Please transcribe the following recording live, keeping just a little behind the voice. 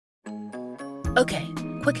Okay,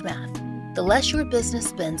 quick math. The less your business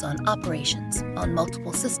spends on operations, on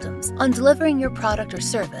multiple systems, on delivering your product or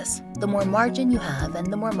service, the more margin you have and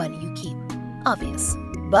the more money you keep. Obvious.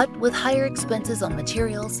 But with higher expenses on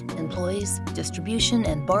materials, employees, distribution,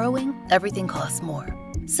 and borrowing, everything costs more.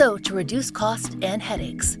 So to reduce cost and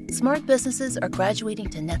headaches, smart businesses are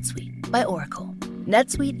graduating to NetSuite by Oracle.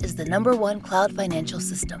 NetSuite is the #1 cloud financial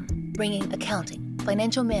system, bringing accounting,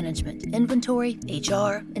 financial management, inventory,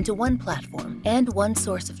 HR into one platform and one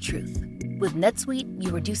source of truth. With NetSuite,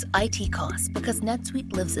 you reduce IT costs because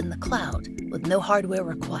NetSuite lives in the cloud with no hardware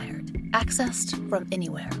required, accessed from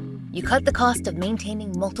anywhere. You cut the cost of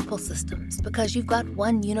maintaining multiple systems because you've got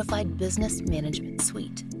one unified business management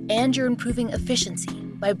suite. And you're improving efficiency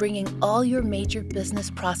by bringing all your major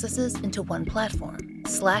business processes into one platform,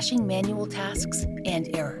 slashing manual tasks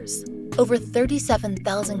and errors. Over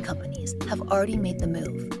 37,000 companies have already made the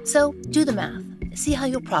move. So do the math. See how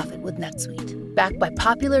you'll profit with NetSuite. Backed by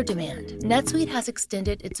popular demand, NetSuite has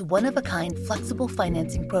extended its one-of-a-kind flexible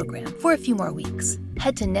financing program for a few more weeks.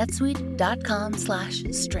 Head to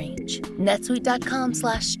netsuite.com/strange.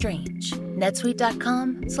 netsuite.com/strange.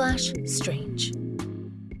 netsuite.com/strange.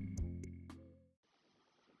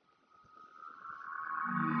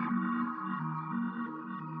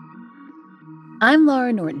 I'm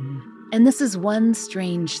Laura Norton, and this is One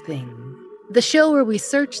Strange Thing, the show where we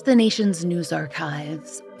search the nation's news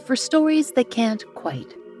archives for stories that can't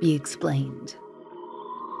quite be explained.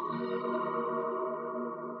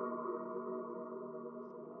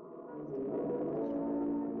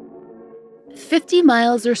 "50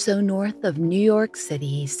 miles or so north of New York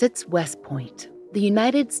City sits West Point, the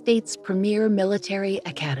United States' premier military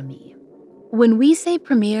academy. When we say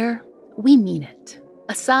premier, we mean it.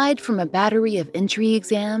 Aside from a battery of entry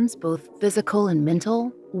exams, both physical and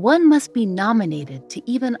mental, one must be nominated to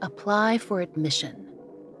even apply for admission.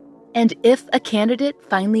 And if a candidate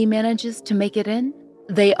finally manages to make it in,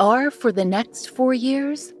 they are, for the next 4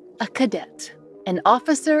 years, a cadet, an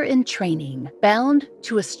officer in training, bound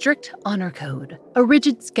to a strict honor code, a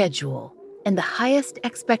rigid schedule, and the highest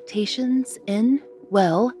expectations in,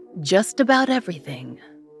 well, just about everything.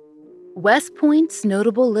 West Point's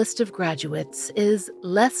notable list of graduates is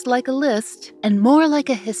less like a list and more like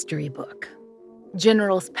a history book.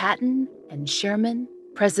 Generals Patton and Sherman,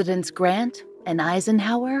 Presidents Grant and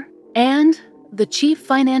Eisenhower, and the chief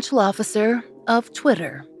financial officer of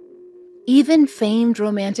Twitter. Even famed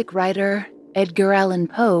romantic writer Edgar Allan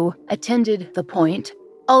Poe attended the Point,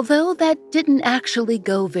 although that didn't actually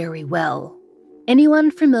go very well.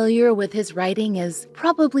 Anyone familiar with his writing is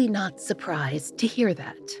probably not surprised to hear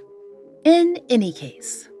that. In any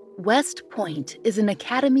case, West Point is an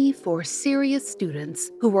academy for serious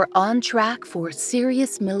students who are on track for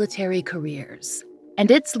serious military careers.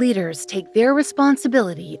 And its leaders take their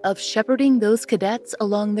responsibility of shepherding those cadets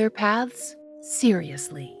along their paths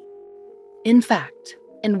seriously. In fact,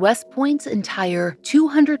 in West Point's entire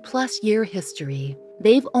 200-plus year history,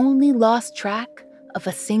 they've only lost track of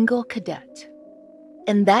a single cadet.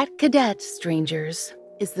 And that cadet, strangers,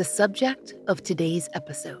 is the subject of today's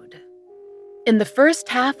episode. In the first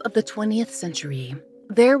half of the 20th century,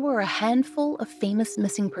 there were a handful of famous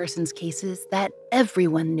missing persons cases that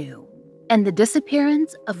everyone knew. And the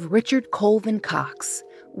disappearance of Richard Colvin Cox,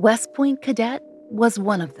 West Point cadet, was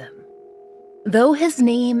one of them. Though his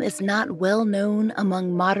name is not well known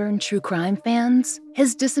among modern true crime fans,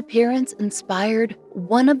 his disappearance inspired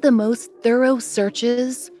one of the most thorough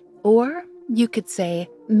searches, or you could say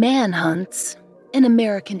manhunts, in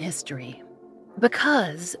American history.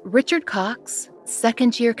 Because Richard Cox,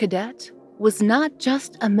 second-year cadet, was not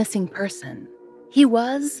just a missing person. He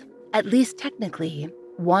was, at least technically,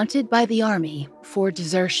 wanted by the Army for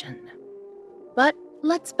desertion. But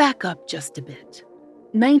let's back up just a bit.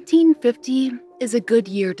 1950 is a good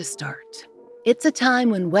year to start. It's a time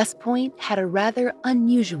when West Point had a rather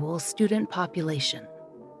unusual student population.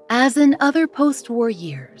 As in other post-war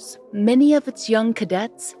years, many of its young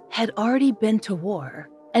cadets had already been to war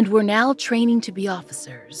and were now training to be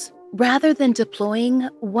officers, rather than deploying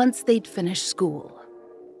once they'd finished school.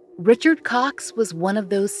 Richard Cox was one of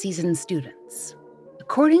those seasoned students.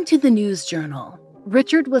 According to the News Journal,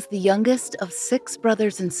 Richard was the youngest of 6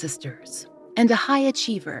 brothers and sisters, and a high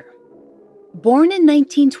achiever. Born in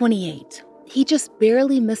 1928, he just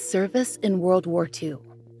barely missed service in World War II.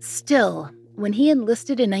 Still, when he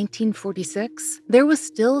enlisted in 1946, there was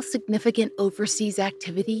still significant overseas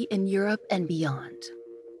activity in Europe and beyond.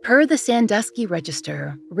 Per the Sandusky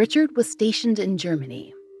Register, Richard was stationed in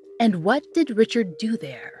Germany. And what did Richard do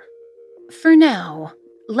there? For now,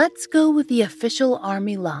 let's go with the official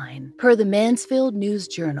Army line, per the Mansfield News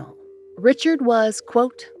Journal. Richard was,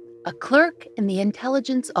 quote, a clerk in the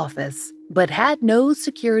intelligence office, but had no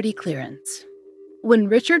security clearance. When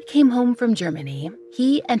Richard came home from Germany,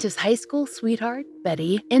 he and his high school sweetheart,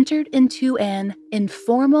 Betty, entered into an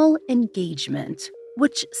informal engagement,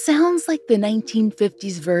 which sounds like the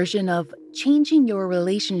 1950s version of changing your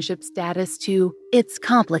relationship status to "it's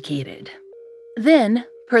complicated." Then,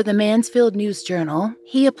 per the Mansfield News Journal,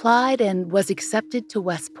 he applied and was accepted to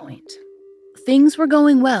West Point. Things were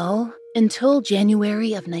going well until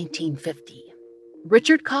January of 1950.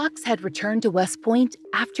 Richard Cox had returned to West Point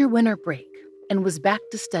after winter break and was back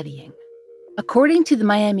to studying. According to the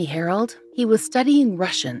Miami Herald, he was studying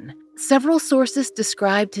Russian. Several sources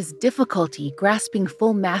described his difficulty grasping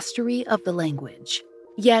full mastery of the language.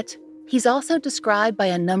 Yet, he's also described by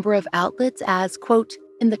a number of outlets as, quote,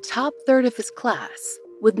 in the top third of his class,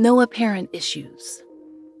 with no apparent issues.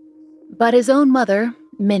 But his own mother,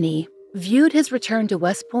 Minnie, viewed his return to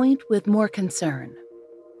West Point with more concern.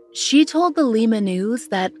 She told the Lima News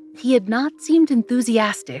that he had not seemed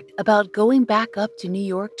enthusiastic about going back up to New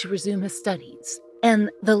York to resume his studies,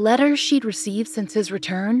 and the letters she'd received since his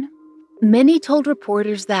return, Minnie told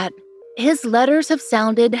reporters that his letters have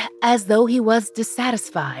sounded as though he was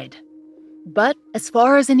dissatisfied. But as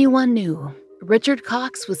far as anyone knew, Richard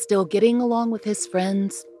Cox was still getting along with his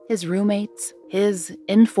friends, his roommates, his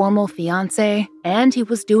informal fiancé, and he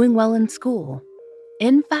was doing well in school.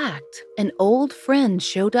 In fact, an old friend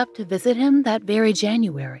showed up to visit him that very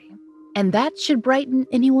January, and that should brighten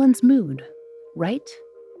anyone's mood, right?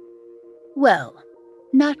 Well,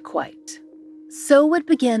 not quite. So would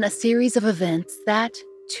begin a series of events that,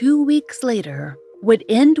 2 weeks later, would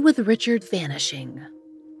end with Richard vanishing.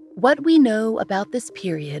 What we know about this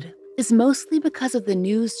period is mostly because of the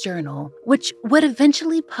News Journal, which would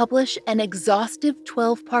eventually publish an exhaustive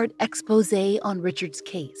 12-part expose on Richard's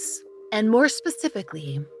case. And more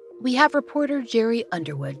specifically, we have reporter Jerry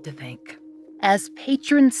Underwood to thank. As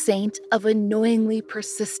patron saint of annoyingly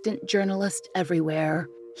persistent journalists everywhere,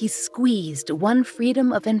 he squeezed one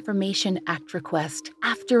Freedom of Information Act request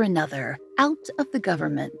after another out of the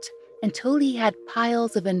government until he had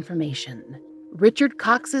piles of information. Richard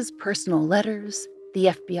Cox's personal letters, the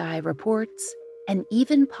FBI reports, and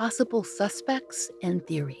even possible suspects and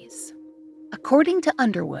theories. According to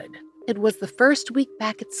Underwood, it was the first week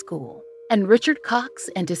back at school, and Richard Cox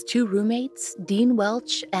and his two roommates, Dean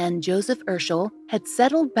Welch and Joseph Urschel, had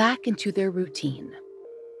settled back into their routine.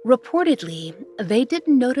 Reportedly, they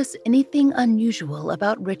didn't notice anything unusual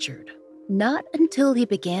about Richard, not until he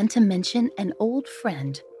began to mention an old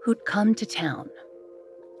friend who'd come to town.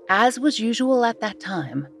 As was usual at that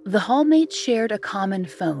time, the hallmates shared a common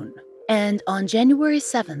phone, and on January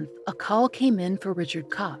 7th, a call came in for Richard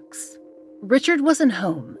Cox. Richard wasn't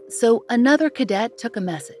home, so another cadet took a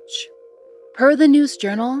message. Per the News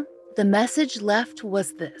Journal, the message left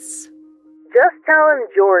was this: "Just tell him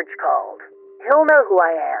George called. He'll know who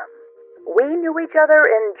I am. We knew each other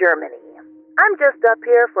in Germany. I'm just up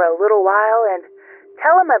here for a little while, and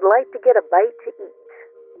tell him I'd like to get a bite to eat."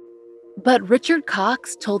 But Richard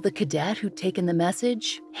Cox told the cadet who'd taken the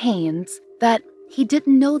message, Haynes, that he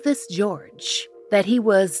didn't know this George, that he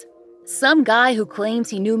was some guy who claims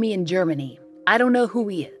he knew me in Germany. I don't know who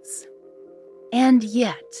he is. And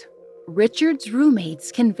yet, Richard's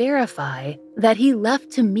roommates can verify that he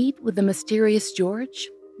left to meet with the mysterious George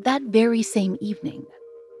that very same evening.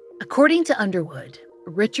 According to Underwood,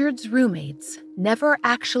 Richard's roommates never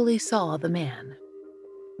actually saw the man.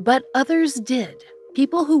 But others did.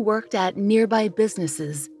 People who worked at nearby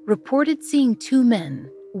businesses reported seeing two men,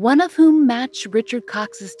 one of whom matched Richard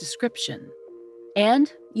Cox's description.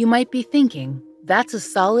 And you might be thinking, that's a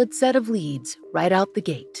solid set of leads right out the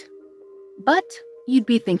gate. But you'd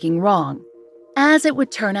be thinking wrong. As it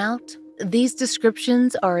would turn out, these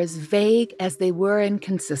descriptions are as vague as they were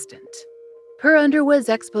inconsistent. Per Underwood's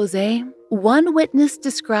expose, one witness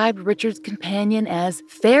described Richard's companion as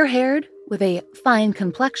fair-haired with a fine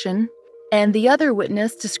complexion, and the other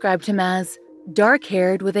witness described him as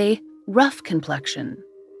dark-haired with a rough complexion.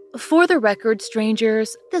 For the record,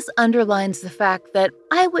 strangers, this underlines the fact that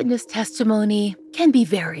eyewitness testimony can be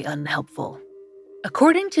very unhelpful.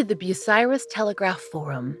 According to the Bucyrus Telegraph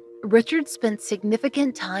Forum, Richard spent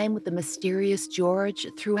significant time with the mysterious George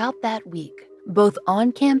throughout that week, both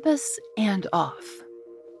on campus and off.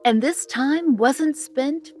 And this time wasn't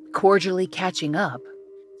spent cordially catching up.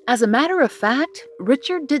 As a matter of fact,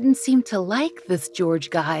 Richard didn't seem to like this George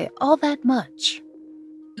guy all that much.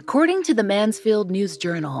 According to the Mansfield News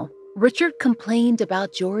Journal, Richard complained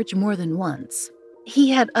about George more than once. He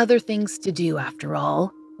had other things to do after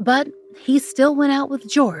all, but he still went out with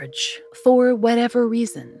George for whatever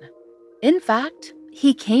reason. In fact,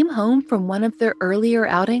 He came home from one of their earlier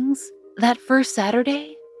outings, that first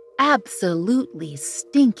Saturday, absolutely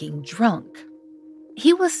stinking drunk.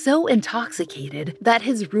 He was so intoxicated that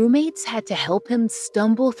his roommates had to help him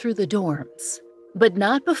stumble through the dorms. But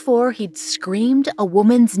not before he'd screamed a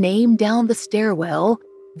woman's name down the stairwell.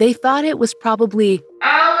 They thought it was probably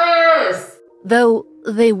Alice, though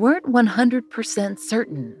they weren't 100%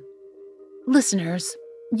 certain. Listeners,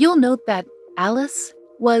 you'll note that Alice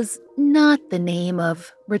was not the name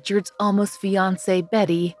of Richard's almost fiancée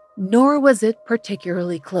Betty, nor was it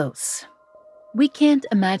particularly close. We can't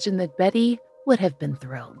imagine that Betty would have been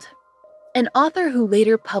thrilled. An author who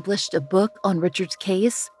later published a book on Richard's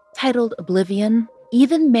case, titled Oblivion,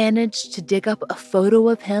 even managed to dig up a photo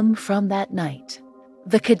of him from that night.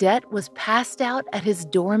 The cadet was passed out at his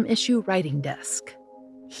dorm issue writing desk.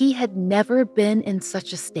 He had never been in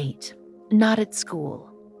such a state, not at school.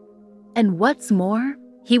 And what's more,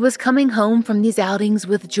 he was coming home from these outings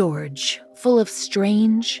with George, full of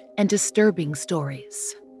strange and disturbing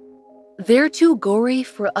stories. They're too gory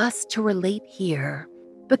for us to relate here,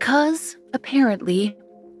 because, apparently,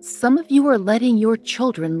 some of you are letting your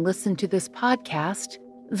children listen to this podcast.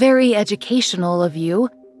 Very educational of you,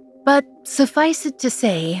 but suffice it to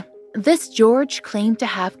say, this George claimed to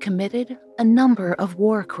have committed a number of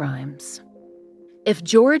war crimes. If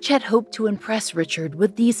George had hoped to impress Richard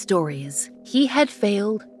with these stories, he had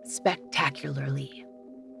failed spectacularly.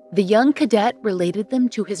 The young cadet related them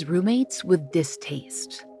to his roommates with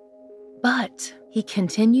distaste. But he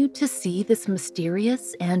continued to see this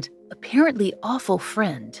mysterious and apparently awful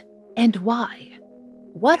friend. And why?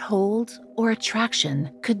 What hold or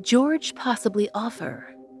attraction could George possibly offer?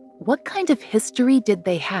 What kind of history did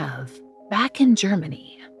they have back in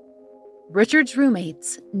Germany? Richard's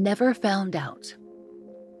roommates never found out.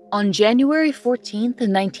 On January 14th,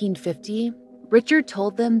 1950, Richard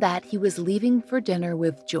told them that he was leaving for dinner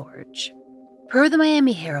with George. Per the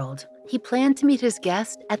Miami Herald, he planned to meet his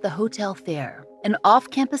guest at the Hotel Thayer, an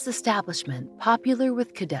off-campus establishment popular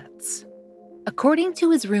with cadets. According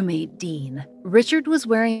to his roommate, Dean, Richard was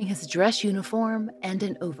wearing his dress uniform and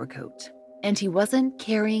an overcoat, and he wasn't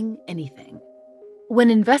carrying anything. When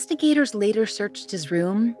investigators later searched his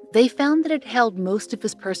room, they found that it held most of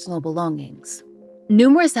his personal belongings.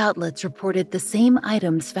 Numerous outlets reported the same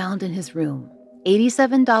items found in his room: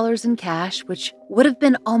 $87 in cash, which would have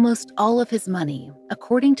been almost all of his money,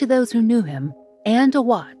 according to those who knew him, and a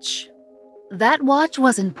watch. That watch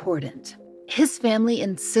was important. His family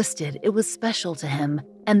insisted it was special to him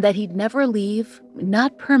and that he'd never leave,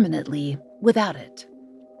 not permanently, without it.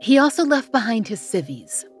 He also left behind his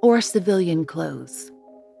civvies, or civilian clothes.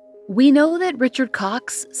 We know that Richard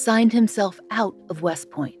Cox signed himself out of West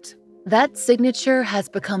Point. That signature has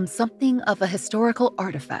become something of a historical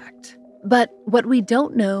artifact. But what we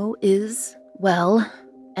don't know is, well,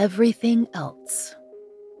 everything else.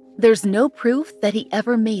 There's no proof that he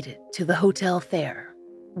ever made it to the Hotel Thayer.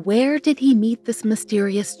 Where did he meet this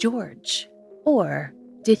mysterious George? Or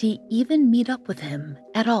did he even meet up with him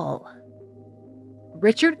at all?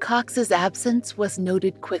 Richard Cox's absence was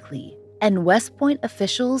noted quickly, and West Point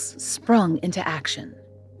officials sprung into action.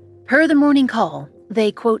 Per the Morning Call,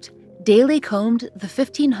 they, quote, daily combed the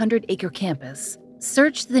 1,500-acre campus,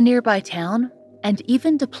 searched the nearby town, and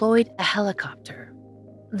even deployed a helicopter.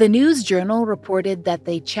 The News Journal reported that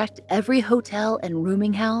they checked every hotel and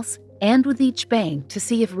rooming house and with each bank to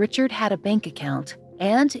see if Richard had a bank account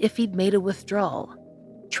and if he'd made a withdrawal.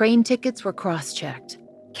 Train tickets were cross-checked.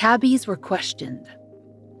 Cabbies were questioned.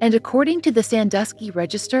 And according to the Sandusky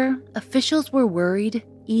Register, officials were worried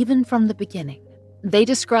even from the beginning. They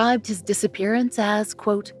described his disappearance as,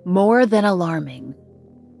 quote, more than alarming.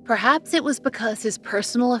 Perhaps it was because his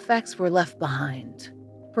personal effects were left behind.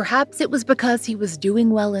 Perhaps it was because he was doing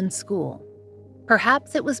well in school.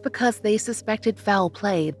 Perhaps it was because they suspected foul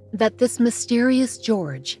play that this mysterious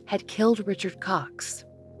George had killed Richard Cox.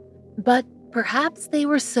 But perhaps they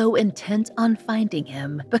were so intent on finding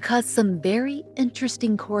him because some very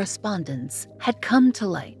interesting correspondence had come to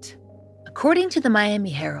light. According to the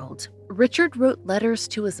Miami Herald, Richard wrote letters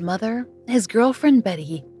to his mother, his girlfriend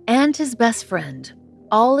Betty, and his best friend,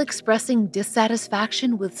 all expressing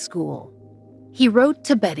dissatisfaction with school. He wrote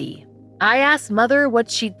to Betty, I asked Mother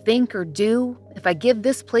what she'd think or do if I give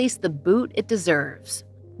this place the boot it deserves.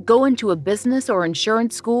 Go into a business or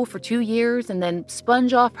insurance school for 2 years and then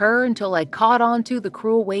sponge off her until I caught on to the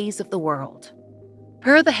cruel ways of the world.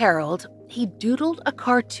 Per the Herald, he doodled a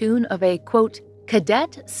cartoon of a, quote,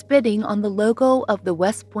 cadet spitting on the logo of the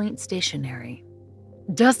West Point Stationery.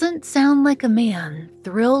 Doesn't sound like a man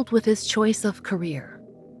thrilled with his choice of career.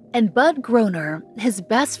 And Bud Groner, his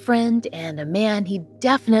best friend and a man he'd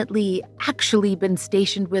definitely actually been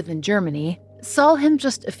stationed with in Germany, saw him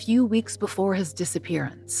just a few weeks before his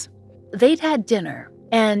disappearance. They'd had dinner,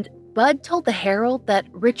 and Bud told the Herald that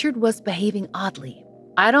Richard was behaving oddly.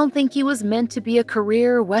 "I don't think he was meant to be a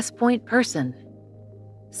career West Point person."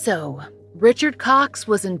 So, Richard Cox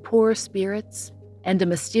was in poor spirits, and a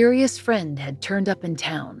mysterious friend had turned up in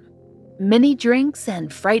town. Many drinks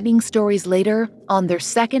and frightening stories later, on their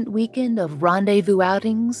second weekend of rendezvous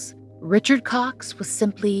outings, Richard Cox was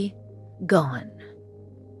simply gone.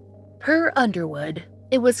 Per Underwood,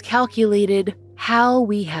 it was calculated, how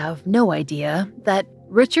we have no idea, that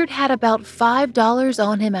Richard had about $5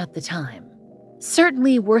 on him at the time.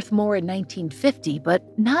 Certainly worth more in 1950, but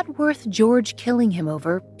not worth George killing him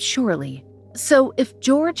over, surely. So if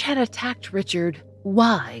George had attacked Richard,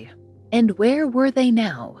 why? And where were they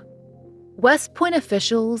now? West Point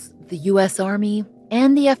officials, the U.S. Army,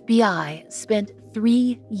 and the FBI spent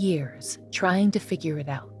 3 years trying to figure it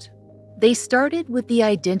out. They started with the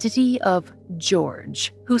identity of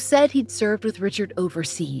George, who said he'd served with Richard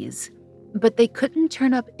overseas, but they couldn't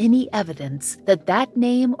turn up any evidence that that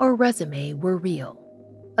name or resume were real.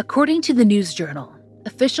 According to the News Journal,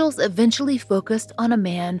 officials eventually focused on a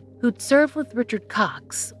man who'd served with Richard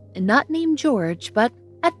Cox, not named George, but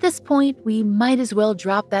at this point, we might as well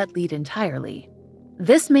drop that lead entirely.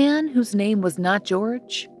 This man, whose name was not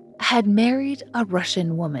George, had married a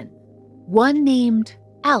Russian woman, one named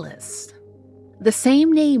Alice, the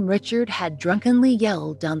same name Richard had drunkenly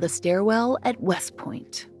yelled down the stairwell at West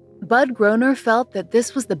Point. Bud Groner felt that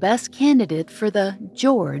this was the best candidate for the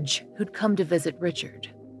George who'd come to visit Richard.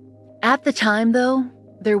 At the time, though,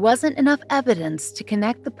 there wasn't enough evidence to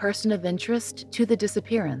connect the person of interest to the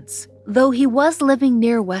disappearance, though he was living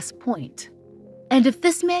near West Point. And if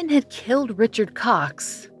this man had killed Richard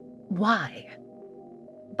Cox, why?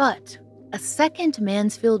 But a second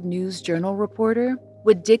Mansfield News Journal reporter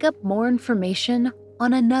would dig up more information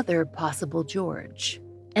on another possible George.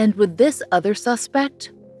 And with this other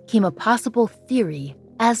suspect came a possible theory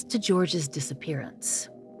as to George's disappearance.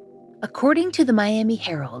 According to the Miami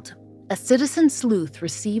Herald, a citizen sleuth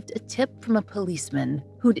received a tip from a policeman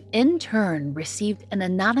who'd in turn received an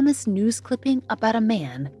anonymous news clipping about a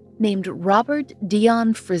man named Robert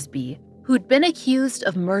Dion Frisbee, who'd been accused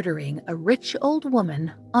of murdering a rich old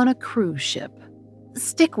woman on a cruise ship.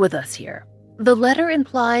 Stick with us here. The letter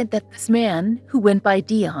implied that this man, who went by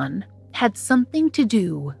Dion, had something to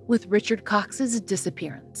do with Richard Cox's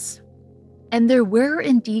disappearance. And there were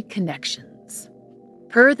indeed connections.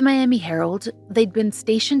 Per the Miami Herald, they'd been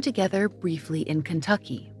stationed together briefly in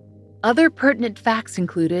Kentucky. Other pertinent facts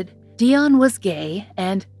included Dion was gay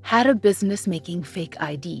and had a business making fake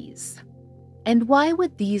IDs. And why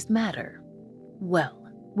would these matter? Well,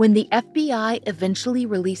 when the FBI eventually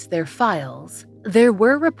released their files, there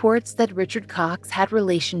were reports that Richard Cox had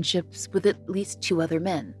relationships with at least 2 other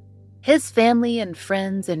men. His family and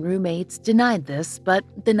friends and roommates denied this, but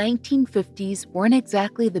the 1950s weren't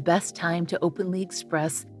exactly the best time to openly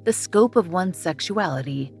express the scope of one's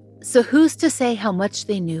sexuality, so who's to say how much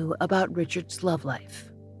they knew about Richard's love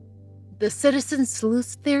life? The citizen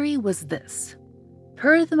sleuth's theory was this.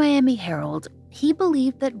 Per the Miami Herald, he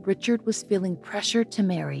believed that Richard was feeling pressure to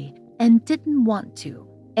marry and didn't want to,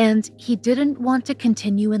 and he didn't want to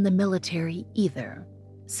continue in the military either.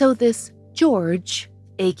 So this George,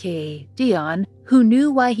 aka Dion, who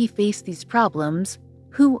knew why he faced these problems,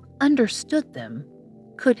 who understood them,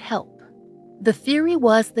 could help. The theory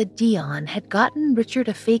was that Dion had gotten Richard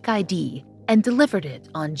a fake ID and delivered it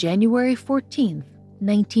on January 14th,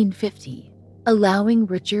 1950, allowing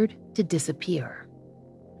Richard to disappear.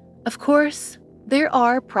 Of course, there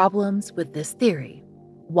are problems with this theory.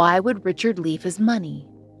 Why would Richard leave his money?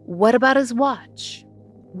 What about his watch?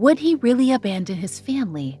 Would he really abandon his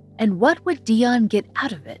family? And what would Dion get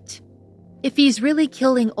out of it? If he's really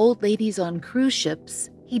killing old ladies on cruise ships,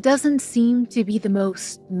 he doesn't seem to be the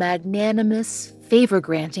most magnanimous,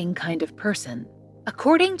 favor-granting kind of person.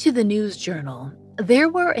 According to the News Journal, there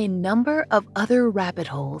were a number of other rabbit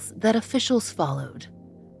holes that officials followed.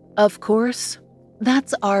 Of course,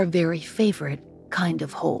 that's our very favorite kind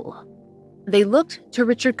of hole. They looked to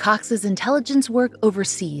Richard Cox's intelligence work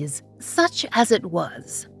overseas, such as it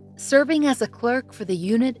was, serving as a clerk for the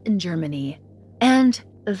unit in Germany, and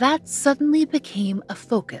that suddenly became a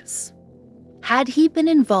focus. Had he been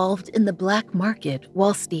involved in the black market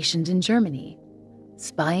while stationed in Germany?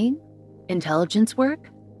 Spying? Intelligence work?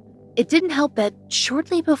 It didn't help that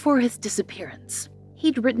shortly before his disappearance,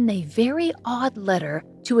 he'd written a very odd letter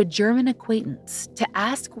to a German acquaintance to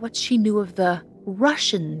ask what she knew of the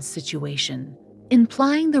Russian situation,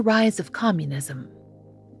 implying the rise of communism.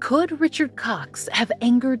 Could Richard Cox have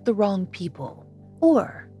angered the wrong people?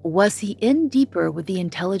 Or was he in deeper with the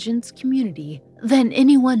intelligence community than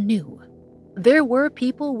anyone knew? There were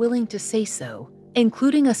people willing to say so,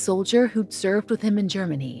 including a soldier who'd served with him in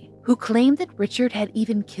Germany, who claimed that Richard had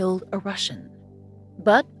even killed a Russian.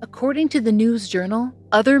 But according to the News Journal,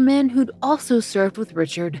 other men who'd also served with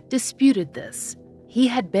Richard disputed this. He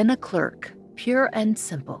had been a clerk, pure and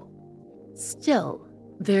simple. Still,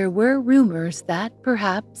 there were rumors that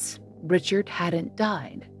perhaps Richard hadn't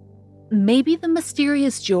died. Maybe the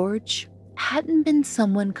mysterious George hadn't been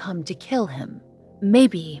someone come to kill him.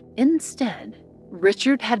 Maybe, instead,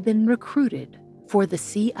 Richard had been recruited for the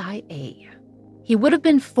CIA. He would have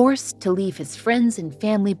been forced to leave his friends and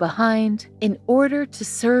family behind in order to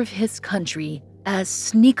serve his country as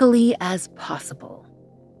sneakily as possible.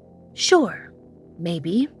 Sure,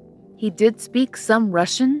 maybe he did speak some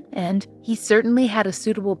Russian, and he certainly had a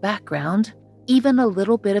suitable background, even a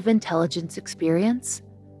little bit of intelligence experience.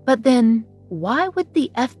 But then, why would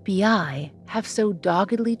the FBI have so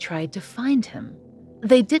doggedly tried to find him?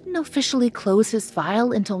 They didn't officially close his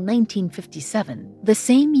file until 1957, the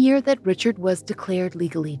same year that Richard was declared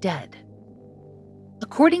legally dead.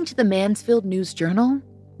 According to the Mansfield News Journal,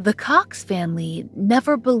 the Cox family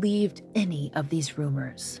never believed any of these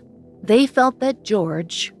rumors. They felt that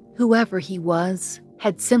George, whoever he was,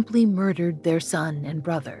 had simply murdered their son and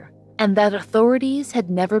brother, and that authorities had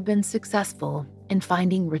never been successful in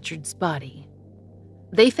finding Richard's body.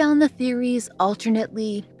 They found the theories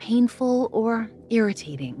alternately painful or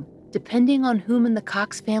irritating, depending on whom in the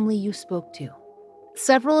Cox family you spoke to.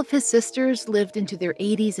 Several of his sisters lived into their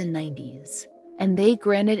 80s and 90s, and they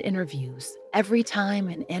granted interviews every time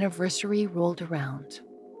an anniversary rolled around.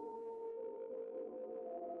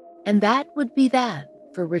 And that would be that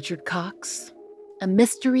for Richard Cox, a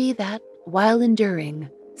mystery that, while enduring,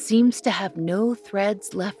 seems to have no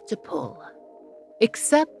threads left to pull,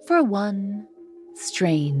 except for one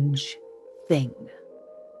strange thing.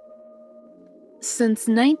 Since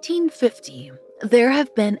 1950, there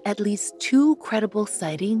have been at least 2 credible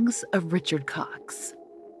sightings of Richard Cox.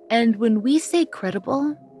 And when we say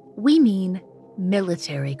credible, we mean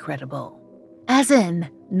military credible, as in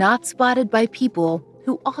not spotted by people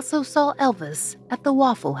who also saw Elvis at the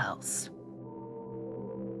Waffle House.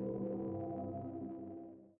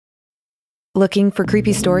 Looking for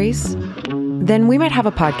creepy stories? Then we might have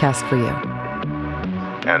a podcast for you.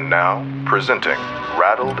 And now, presenting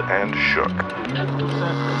Rattled and Shook.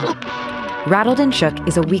 Rattled and Shook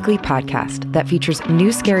is a weekly podcast that features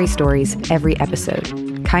new scary stories every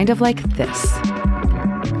episode, kind of like this.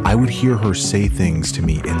 I would hear her say things to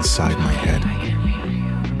me inside my head.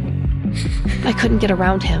 I couldn't get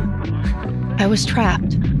around him. I was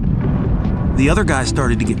trapped. The other guy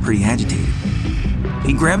started to get pretty agitated.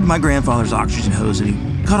 He grabbed my grandfather's oxygen hose and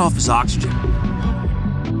he cut off his oxygen.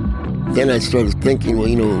 Then I started thinking, well,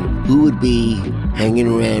 who would be hanging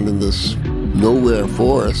around in this nowhere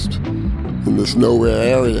forest, in this nowhere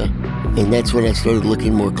area? And that's when I started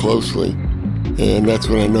looking more closely. And that's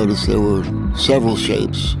when I noticed there were several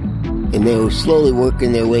shapes. And they were slowly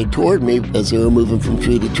working their way toward me as they were moving from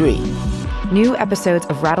tree to tree. New episodes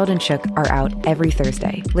of Rattled and Shook are out every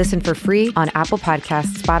Thursday. Listen for free on Apple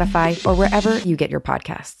Podcasts, Spotify, or wherever you get your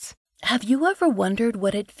podcasts. Have you ever wondered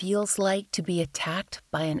what it feels like to be attacked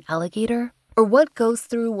by an alligator? Or what goes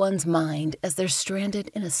through one's mind as they're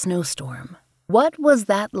stranded in a snowstorm? What Was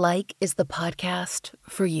That Like is the podcast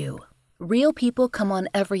for you. Real people come on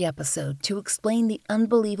every episode to explain the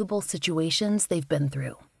unbelievable situations they've been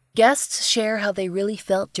through. Guests share how they really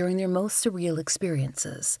felt during their most surreal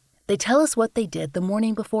experiences. They tell us what they did the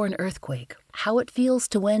morning before an earthquake, how it feels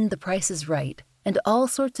to win The Price is Right, and all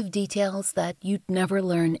sorts of details that you'd never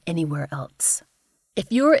learn anywhere else. If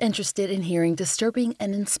you're interested in hearing disturbing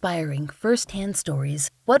and inspiring first-hand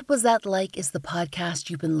stories, What Was That Like is the podcast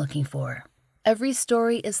you've been looking for. Every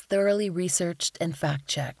story is thoroughly researched and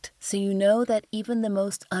fact-checked, so you know that even the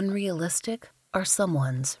most unrealistic are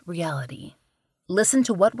someone's reality. Listen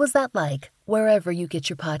to What Was That Like wherever you get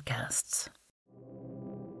your podcasts.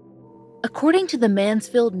 According to the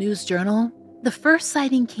Mansfield News Journal, the first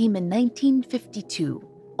sighting came in 1952,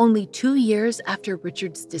 only 2 years after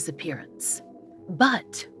Richard's disappearance.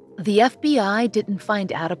 But the FBI didn't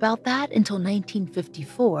find out about that until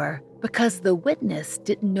 1954 because the witness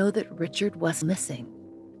didn't know that Richard was missing.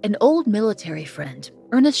 An old military friend,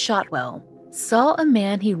 Ernest Shotwell, saw a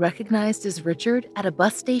man he recognized as Richard at a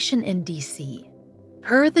bus station in D.C.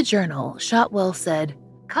 Per the Journal, Shotwell said,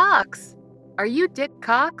 "Cox, are you Dick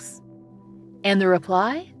Cox?" And the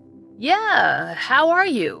reply? "Yeah, how are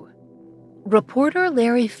you?" Reporter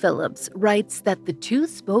Larry Phillips writes that the two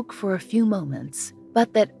spoke for a few moments,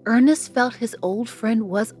 but that Ernest felt his old friend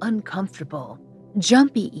was uncomfortable,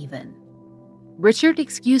 jumpy even. Richard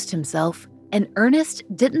excused himself, and Ernest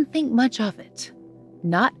didn't think much of it.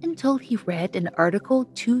 Not until he read an article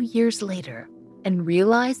 2 years later and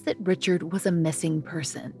realized that Richard was a missing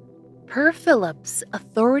person. Per Phillips,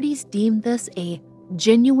 authorities deemed this a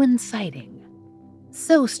genuine sighting.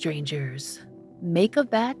 So, strangers, make of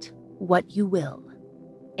that what you will.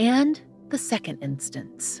 And the second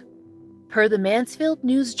instance. Per the Mansfield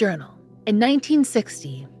News Journal, in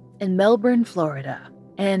 1960, in Melbourne, Florida,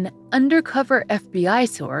 an undercover FBI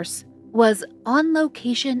source was on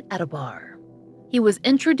location at a bar. He was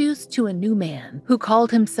introduced to a new man who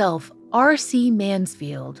called himself R.C.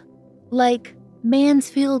 Mansfield, like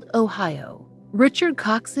Mansfield, Ohio, Richard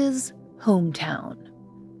Cox's hometown.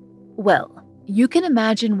 Well, you can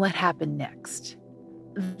imagine what happened next.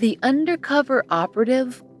 The undercover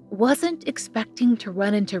operative wasn't expecting to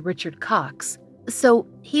run into Richard Cox, so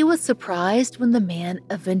he was surprised when the man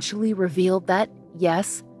eventually revealed that,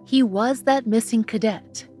 yes, he was that missing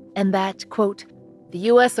cadet, and that, quote, "The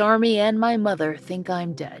U.S. Army and my mother think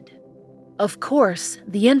I'm dead." Of course,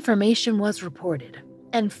 the information was reported,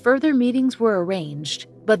 and further meetings were arranged,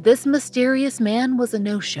 but this mysterious man was a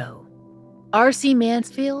no-show. R.C.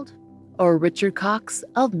 Mansfield, or Richard Cox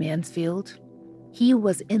of Mansfield, he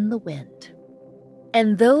was in the wind.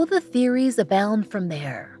 And though the theories abound from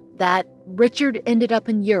there, that Richard ended up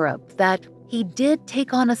in Europe, that he did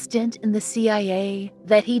take on a stint in the CIA,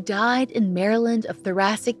 that he died in Maryland of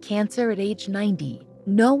thoracic cancer at age 90,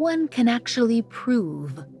 no one can actually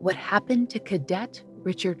prove what happened to Cadet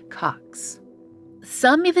Richard Cox.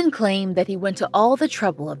 Some even claim that he went to all the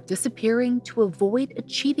trouble of disappearing to avoid a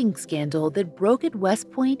cheating scandal that broke at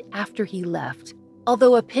West Point after he left,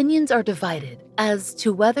 although opinions are divided as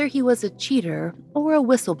to whether he was a cheater or a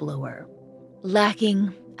whistleblower.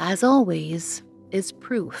 Lacking, as always, is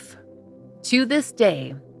proof. To this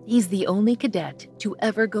day, he's the only cadet to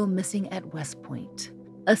ever go missing at West Point.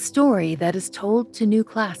 A story that is told to new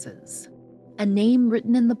classes, a name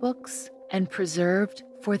written in the books and preserved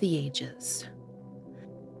for the ages.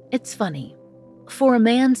 It's funny, for a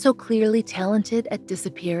man so clearly talented at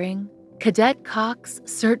disappearing, Cadet Cox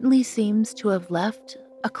certainly seems to have left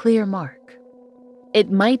a clear mark.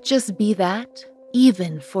 It might just be that,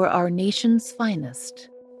 even for our nation's finest,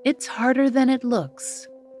 it's harder than it looks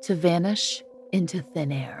to vanish into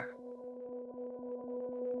thin air.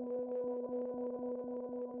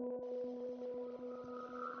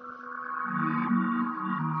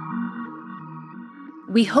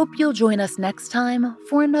 We hope you'll join us next time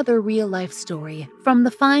for another real-life story from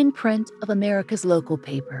the fine print of America's local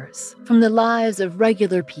papers, from the lives of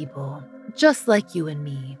regular people, just like you and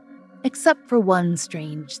me, except for one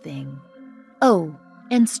strange thing. Oh,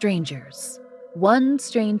 and strangers. One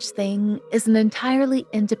Strange Thing is an entirely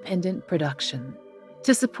independent production.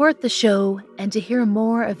 To support the show and to hear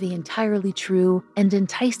more of the entirely true and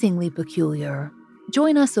enticingly peculiar,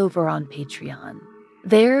 join us over on Patreon.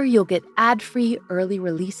 There, you'll get ad-free early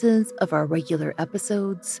releases of our regular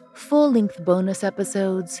episodes, full-length bonus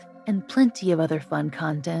episodes, and plenty of other fun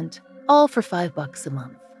content, all for $5 a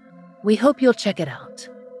month. We hope you'll check it out.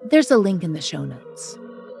 There's a link in the show notes.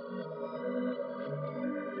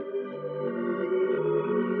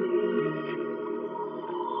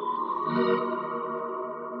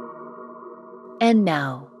 And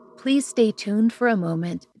now, please stay tuned for a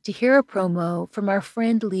moment to hear a promo from our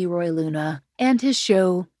friend Leroy Luna and his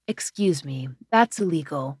show, Excuse Me, That's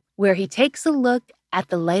Illegal, where he takes a look at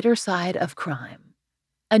the lighter side of crime.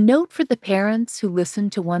 A note for the parents who listen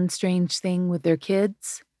to One Strange Thing with their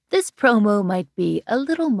kids: this promo might be a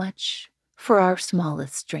little much for our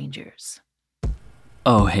smallest strangers.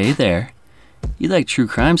 Oh, hey there. You like true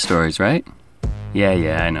crime stories, right? Yeah,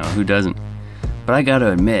 I know, who doesn't? But I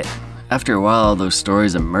gotta admit, after a while, all those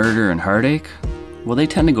stories of murder and heartache, well, they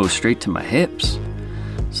tend to go straight to my hips.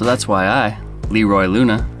 So that's why I, Leroy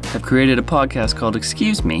Luna, have created a podcast called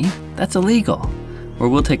Excuse Me, That's Illegal, where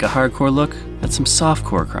we'll take a hardcore look at some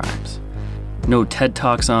softcore crimes. No TED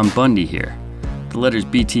Talks on Bundy here. The letters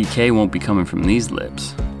BTK won't be coming from these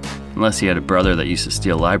lips. Unless he had a brother that used to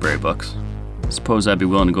steal library books. Suppose I'd be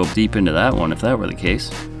willing to go deep into that one if that were the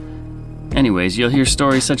case. Anyways, you'll hear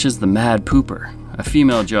stories such as the Mad Pooper, a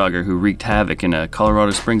female jogger who wreaked havoc in a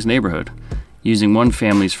Colorado Springs neighborhood, using one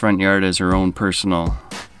family's front yard as her own personal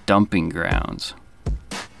dumping grounds.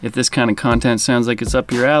 If this kind of content sounds like it's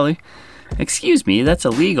up your alley, Excuse Me, That's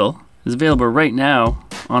Illegal is available right now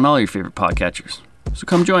on all your favorite podcatchers. So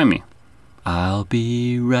come join me. I'll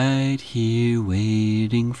be right here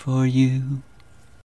waiting for you.